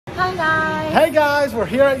Hi guys! Hey guys, we're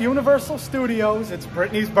here at Universal Studios. It's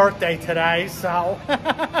Brittany's birthday today, so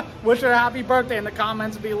wish her a happy birthday in the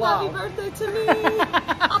comments below. Happy birthday to me!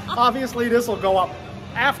 Obviously this will go up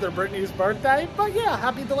after Brittany's birthday, but yeah,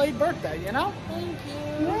 happy delayed birthday, you know? Thank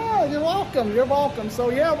you! Yeah, you're welcome, you're welcome.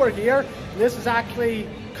 So yeah, we're here. This is actually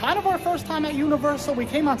kind of our first time at Universal. We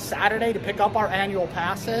came on Saturday to pick up our annual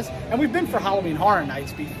passes, and we've been for Halloween Horror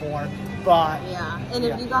Nights before, but... Yeah, and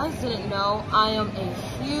if you guys didn't know, I am a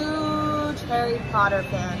huge Harry Potter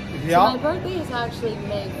fan. Yeah. So my birthday is actually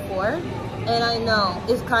May 4th, and I know,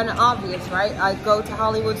 it's kind of obvious, right? I go to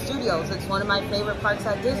Hollywood Studios. It's one of my favorite parks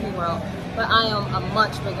at Disney World, but I am a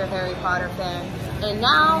much bigger Harry Potter fan. And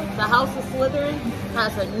now, the House of Slytherin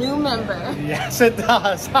has a new member. Yes, it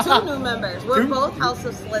does. 2 new members. We're both House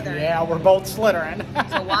of Slytherin. Yeah, we're both Slytherin.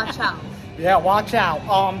 So watch out. Yeah, watch out.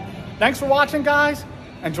 Thanks for watching, guys,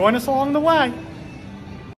 and join us along the way.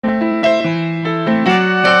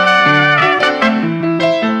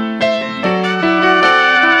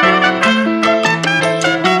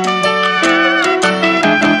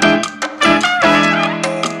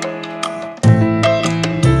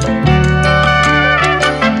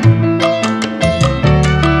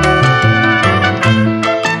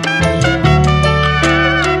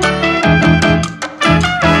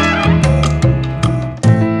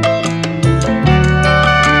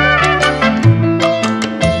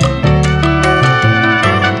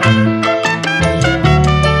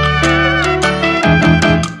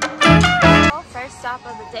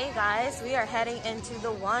 Into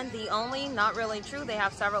the one, the only, not really true, they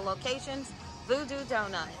have several locations, Voodoo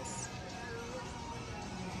Donuts.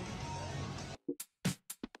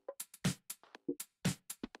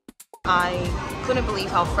 I couldn't believe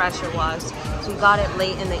how fresh it was. So we got it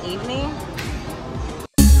late in the evening.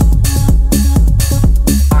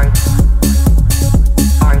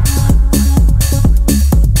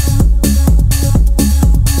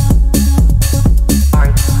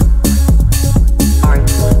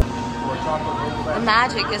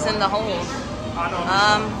 Magic is in the hole.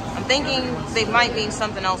 I'm thinking they might mean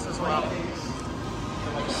something else as well.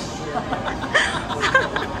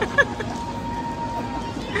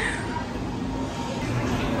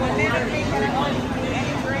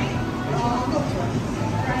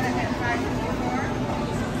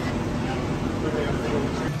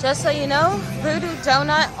 Just so you know, Voodoo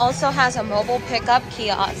Donut also has a mobile pickup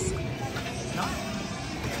kiosk.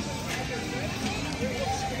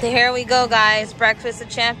 So here we go, guys. Breakfast of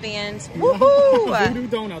Champions. Woohoo! Voodoo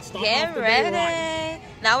Donuts. Get ready.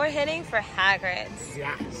 Now we're hitting for Hagrid's.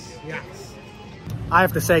 Yes, yes. I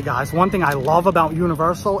have to say, guys, one thing I love about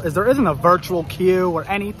Universal is there isn't a virtual queue or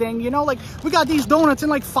anything. You know, like, we got these donuts in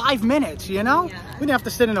like 5 minutes, you know? Yeah. We didn't have to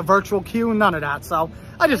sit in a virtual queue, none of that. So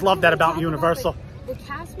I just love that about Universal. The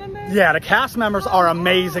cast members? Yeah, the cast members are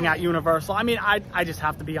amazing at Universal. I mean, I just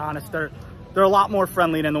have to be honest. They're a lot more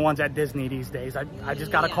friendly than the ones at Disney these days. I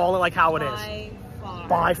just got to call it like how it is.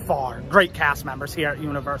 By far. Great cast members here at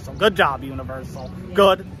Universal. Good job, Universal. Yeah.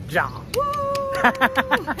 Good job.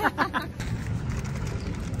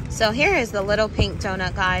 So here is the little pink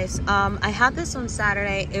donut, guys. I had this on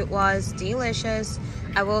Saturday. It was delicious.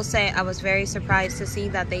 I will say I was very surprised to see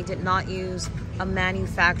that they did not use a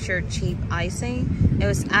manufactured cheap icing. It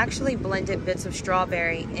was actually blended bits of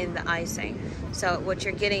strawberry in the icing. So what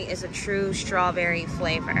you're getting is a true strawberry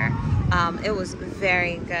flavor. It was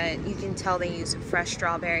very good. You can tell they use fresh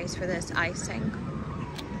strawberries for this icing.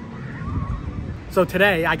 So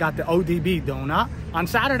today I got the ODB donut. On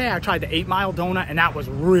Saturday I tried the 8 Mile donut, and that was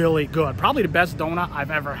really good. Probably the best donut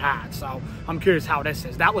I've ever had. So I'm curious how this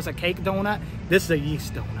is. That was a cake donut. This is a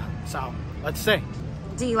yeast donut. So let's see.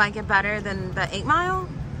 Do you like it better than the 8 Mile?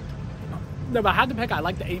 If I had to pick, I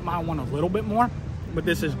like the 8 Mile one a little bit more, but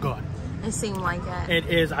this is good. It seemed like it.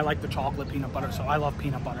 It is. I like the chocolate peanut butter, so I love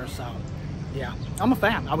peanut butter. So yeah, I'm a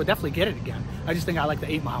fan. I would definitely get it again. I just think I like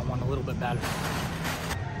the 8 Mile one a little bit better.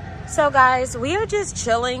 So guys, we are just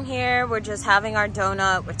chilling here. We're just having our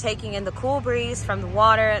donut. We're taking in the cool breeze from the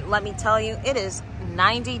water. Let me tell you, it is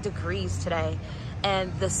 90 degrees today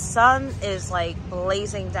and the sun is like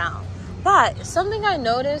blazing down. But something I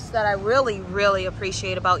noticed that I really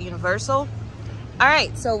appreciate about Universal. All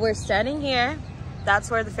right, so we're standing here. That's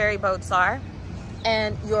where the ferry boats are.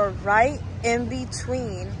 And you're right in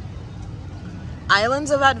between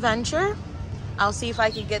Islands of Adventure. I'll see if I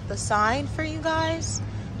can get the sign for you guys,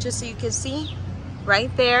 just so you can see.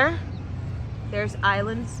 Right there, there's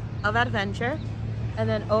Islands of Adventure. And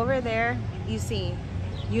then over there, you see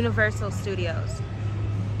Universal Studios.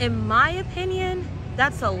 In my opinion,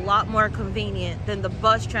 that's a lot more convenient than the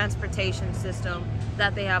bus transportation system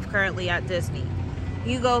that they have currently at Disney.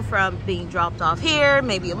 You go from being dropped off here,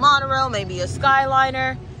 maybe a monorail, maybe a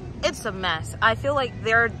Skyliner. It's a mess. I feel like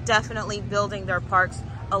they're definitely building their parks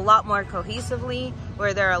a lot more cohesively,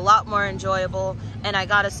 where they're a lot more enjoyable. And I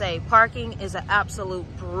gotta say, parking is an absolute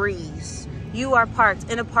breeze. You are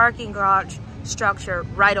parked in a parking garage structure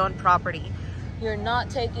right on property. You're not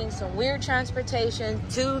taking some weird transportation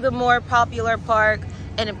to the more popular park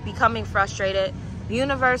and becoming frustrated.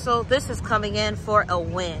 Universal, this is coming in for a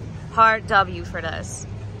win. Hard W for this.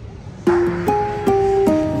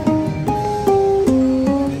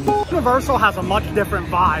 Universal has a much different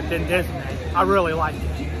vibe than Disney. I really like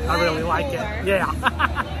it. I really like it. Yeah.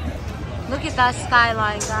 Look at that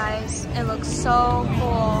skyline, guys. It looks so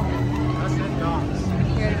cool. Yes, it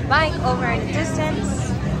does. Here's the bike over in the distance.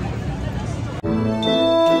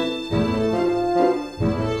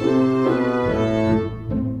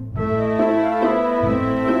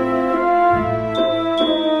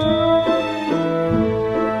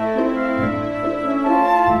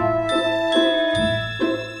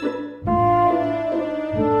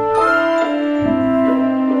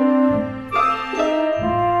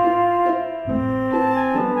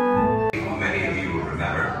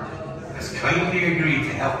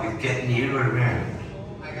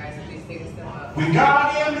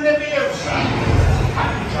 Wingardium Leviosa!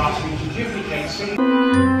 Happy task me to duplicate some...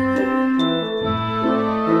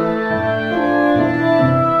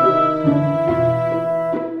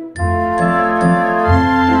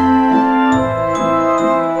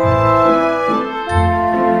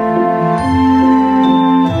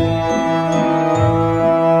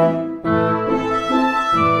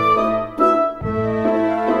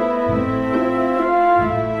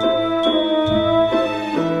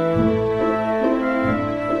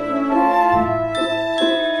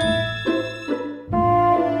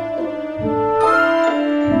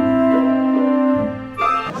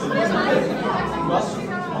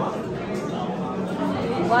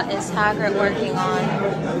 What is Hagrid working on?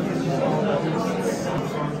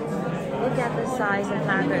 Look at the size of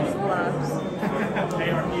Hagrid's gloves.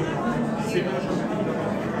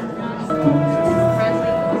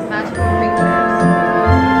 Friendly, magical creatures.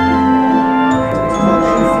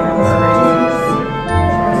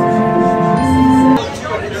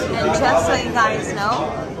 And just so you guys know,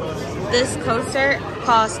 this coaster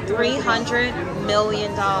cost $300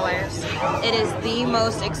 million. It is the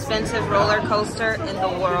most expensive roller coaster in the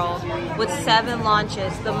world, with 7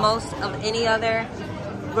 launches, the most of any other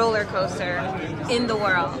roller coaster in the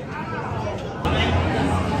world.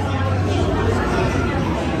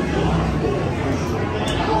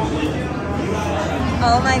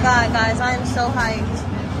 Oh my god, guys, I am so hyped.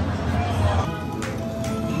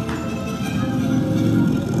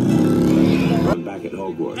 Back at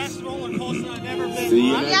Hogwarts. Best roller coaster I've ever been. See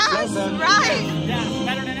you next Yes, time. right. Yeah,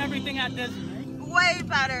 better than everything at Disney. Way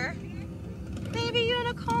better. Baby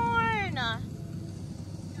unicorn.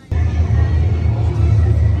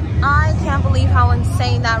 I can't believe how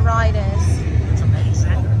insane that ride is. It's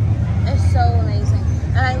amazing. It's so amazing.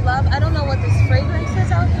 And I don't know what this fragrance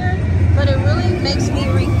is out here, but it really makes me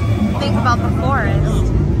think about the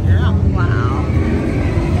forest. Yeah. Wow.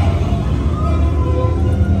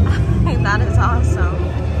 That is awesome.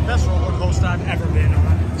 Best roller coaster I've ever been on.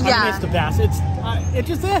 I Yeah. mean, it's the best. It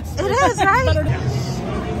just is. It is, right?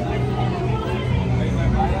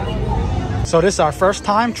 So this is our first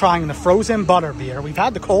time trying the frozen butterbeer. We've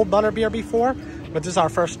had the cold butterbeer before, but this is our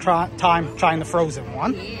first time trying the frozen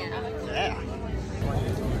one. Yeah.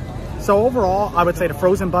 So overall, I would say the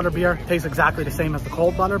frozen butterbeer tastes exactly the same as the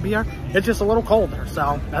cold butterbeer. It's just a little colder,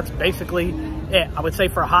 so that's basically it. I would say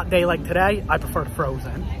for a hot day like today, I prefer the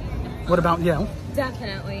frozen. What about you?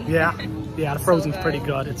 Definitely. Yeah. Yeah, the frozen's good. pretty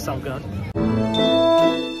good. It's so good.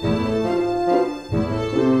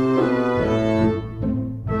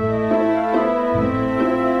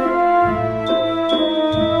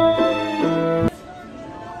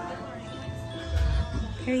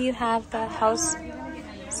 Here you have the house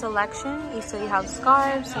selection. So you have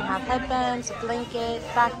scarves, you have headbands, a blanket,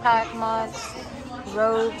 backpack, mugs,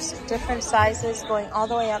 robes, different sizes going all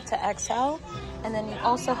the way up to XL. And then you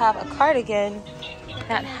also have a cardigan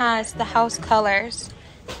that has the house colors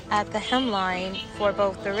at the hemline for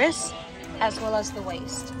both the wrist as well as the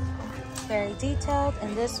waist. Very detailed,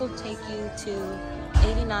 and this will take you to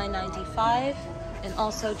 $89.95. And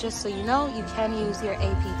also, just so you know, you can use your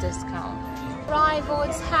AP discount. Rival,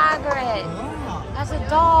 it's Hagrid. As a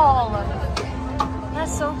doll.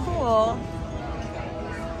 That's so cool.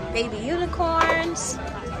 Baby unicorns,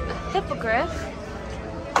 hippogriff,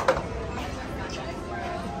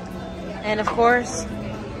 and of course,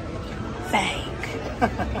 fake.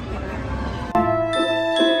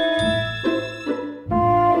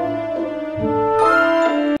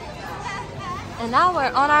 now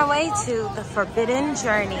we're on our way to the Forbidden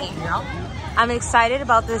Journey. Yep. I'm excited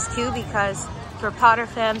about this queue because for Potter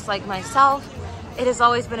fans like myself, it has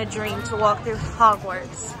always been a dream to walk through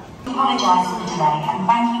Hogwarts. We apologize for the delay and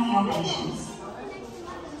thank you for your patience.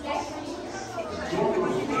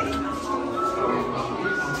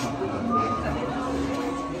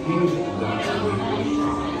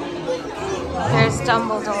 There's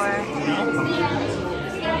Dumbledore.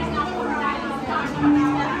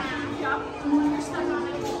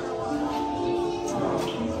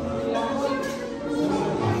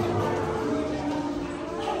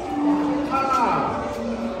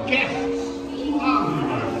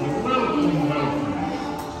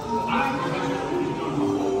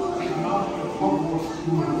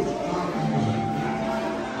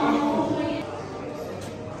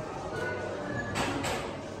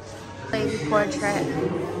 Lady portrait.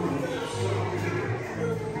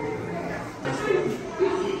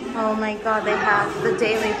 Oh my god, they have the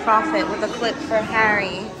Daily Prophet with a clip for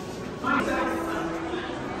Harry.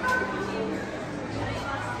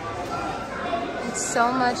 It's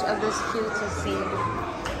so much of this queue to see.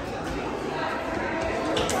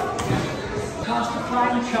 Cast a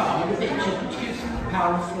flying charm with which it produces the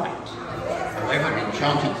power of flight. However,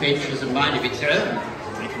 enchanted bench has a mind of its own.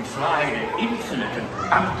 It can fly in an infinite and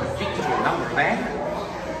unpredictable number of angles.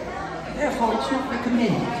 Therefore, it's not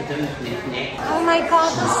recommended to those with neck. Oh my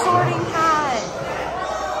god, the sorting hat!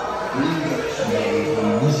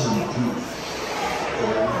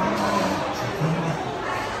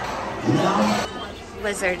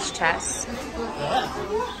 Wizard's chess.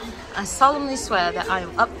 I solemnly swear that I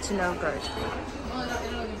am up to no good.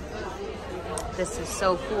 This is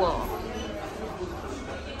so cool.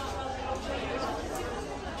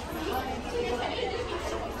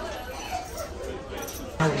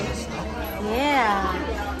 Yeah.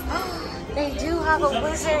 They do have a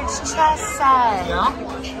wizard's chess set. Yeah.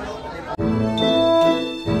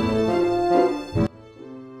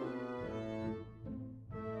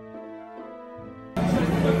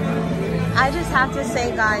 I just have to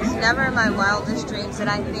say, guys, never in my wildest dreams did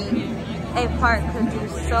I think a park could do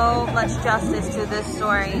so much justice to this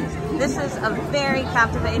story. This is a very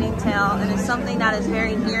captivating tale and is something that is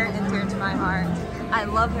very near and dear to my heart. I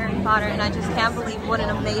love Harry Potter and I just can't believe what an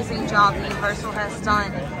amazing job Universal has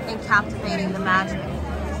done in captivating the magic.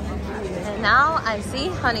 And now I see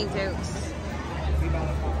Honeydukes,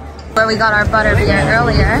 where we got our Butterbeer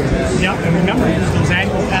earlier. Yep, and remember, use those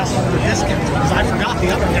annual pass holder discounts because I forgot the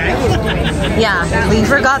other day. Yeah, we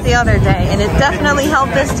forgot the other day and it definitely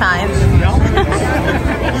helped this time.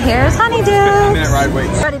 Here's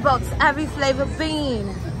Honeydukes. Ready Boats, every flavor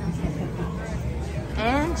bean.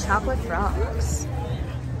 And chocolate frogs.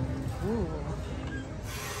 Ooh.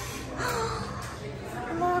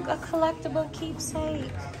 Look, a collectible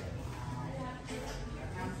keepsake.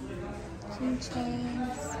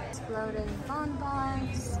 Keychains, exploding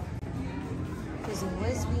bonbons, fizzy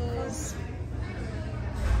Whizbees,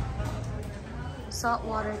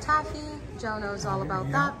 saltwater taffy. Joe knows all about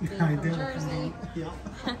that, being from Jersey.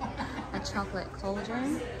 A chocolate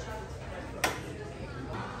cauldron.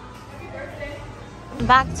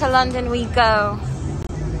 Back to London we go.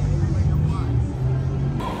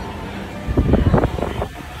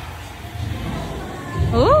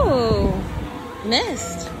 Ooh,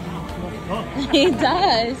 missed. He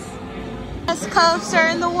does. Best coaster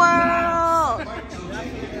in the world.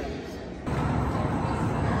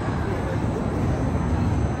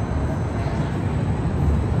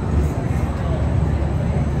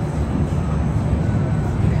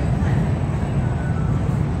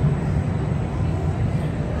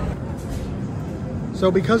 So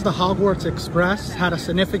because the Hogwarts Express had a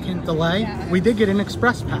significant delay, we did get an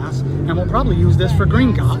express pass, and we'll probably use this for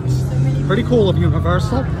Gringotts. Pretty cool of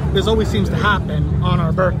Universal. This always seems to happen on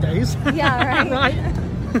our birthdays. Yeah, right. Right?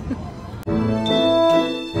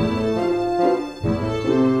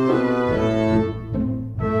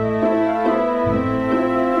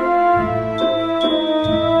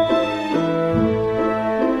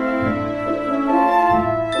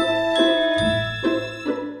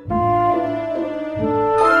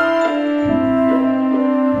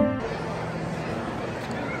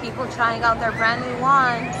 People trying out their brand new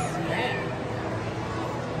wands.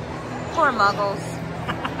 Poor muggles.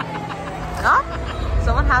 Oh,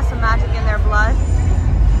 someone has some magic in their blood.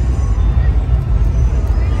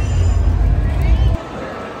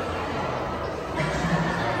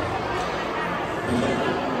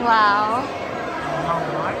 Wow.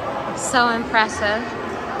 So impressive.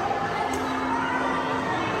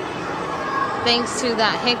 Thanks to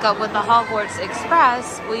that hiccup with the Hogwarts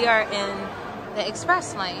Express, we are in the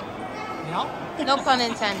express lane. Yep. No pun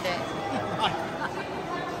intended.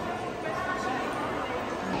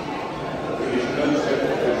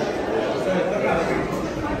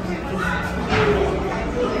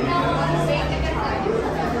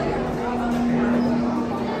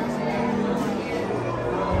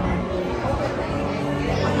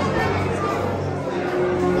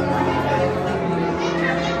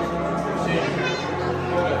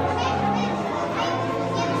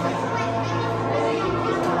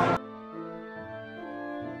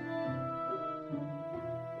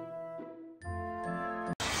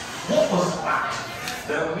 was that?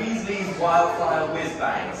 The Weasley's Wildfire Whiz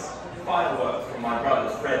Bangs. Fireworks from my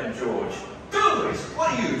brothers Fred and George. Douglas, what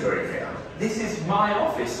are you doing here? This is my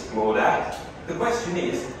office, Claudette. The question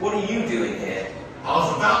is, what are you doing here? I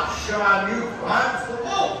was about to show our new clients the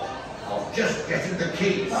vault. I was just getting the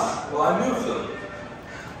keys. Well, I moved them.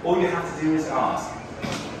 All you have to do is ask.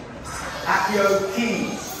 Accio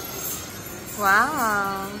Keys.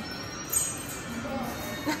 Wow.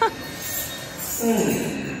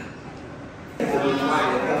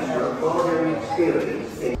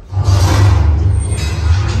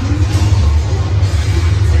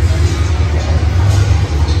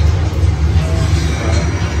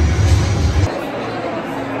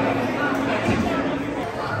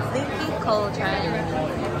 Leaky Cauldron.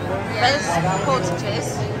 Best potages,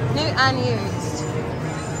 new and used.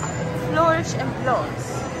 Flourish and floats.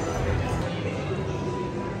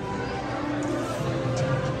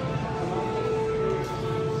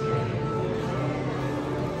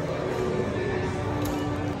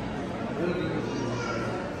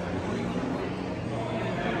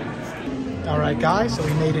 Alright guys, so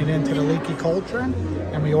we made it into the Leaky Cauldron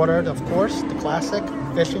and we ordered, of course, the classic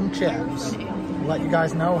fish and chips. We'll let you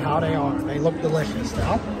guys know how they are. They look delicious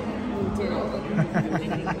though.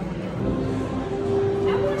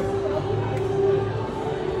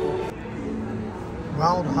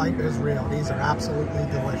 Well, the hype is real. These are absolutely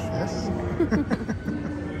delicious.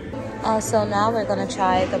 So now we're gonna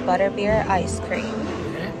try the Butterbeer ice cream.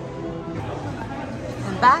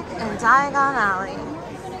 And back in Diagon Alley.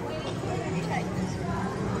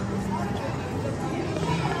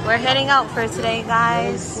 We're heading out for today,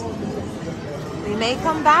 guys. We may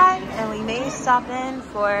come back and we may stop in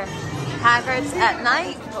for Hagrid's at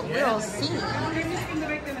night, but we'll see.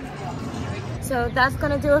 So that's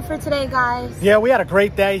gonna do it for today, guys. Yeah, we had a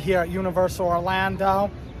great day here at Universal Orlando.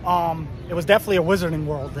 It was definitely a Wizarding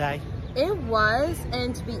World day. It was,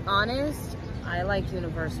 and to be honest, I like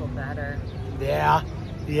Universal better. Yeah.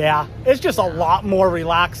 It's just a lot more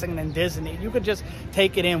relaxing than Disney. You could just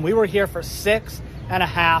take it in. We were here for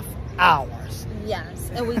 6.5 hours. Yes,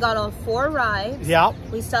 and we got on 4 rides. Yep.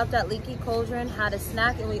 We stopped at Leaky Cauldron, had a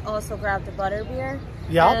snack, and we also grabbed the Butterbeer.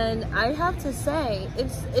 Yep. And I have to say,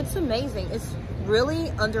 it's amazing. It's really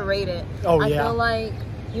underrated. Oh, I yeah. feel like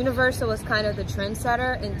Universal was kind of the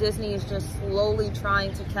trendsetter, and Disney is just slowly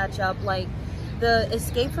trying to catch up. Like, the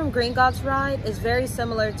Escape from Gringotts ride is very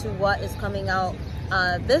similar to what is coming out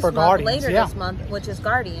this month, Guardians, later yeah. this month, which is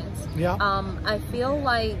Guardians. Yeah. I feel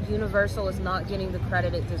like Universal is not getting the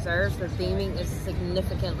credit it deserves. The theming is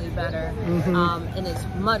significantly better, and it's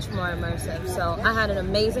much more immersive. So I had an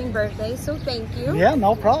amazing birthday, so thank you. Yeah,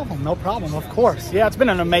 no problem, of course. Yeah, it's been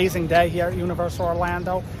an amazing day here at Universal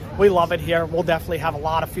Orlando. We love it here. We'll definitely have a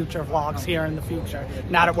lot of future vlogs here in the future,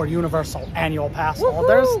 now that we're Universal annual pass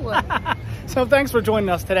holders. So thanks for joining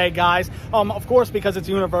us today, guys. Of course, because it's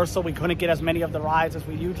Universal, we couldn't get as many of the rides as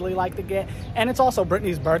we usually like to get. And it's also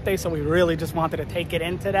Brittany's birthday, so we really just wanted to take it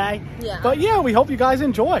in today. Yeah. But yeah, we hope you guys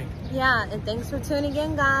enjoy. Yeah, and thanks for tuning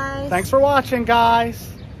in, guys. Thanks for watching, guys.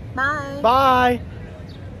 Bye. Bye.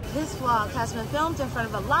 This vlog has been filmed in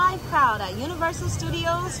front of a live crowd at Universal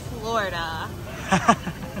Studios, Florida.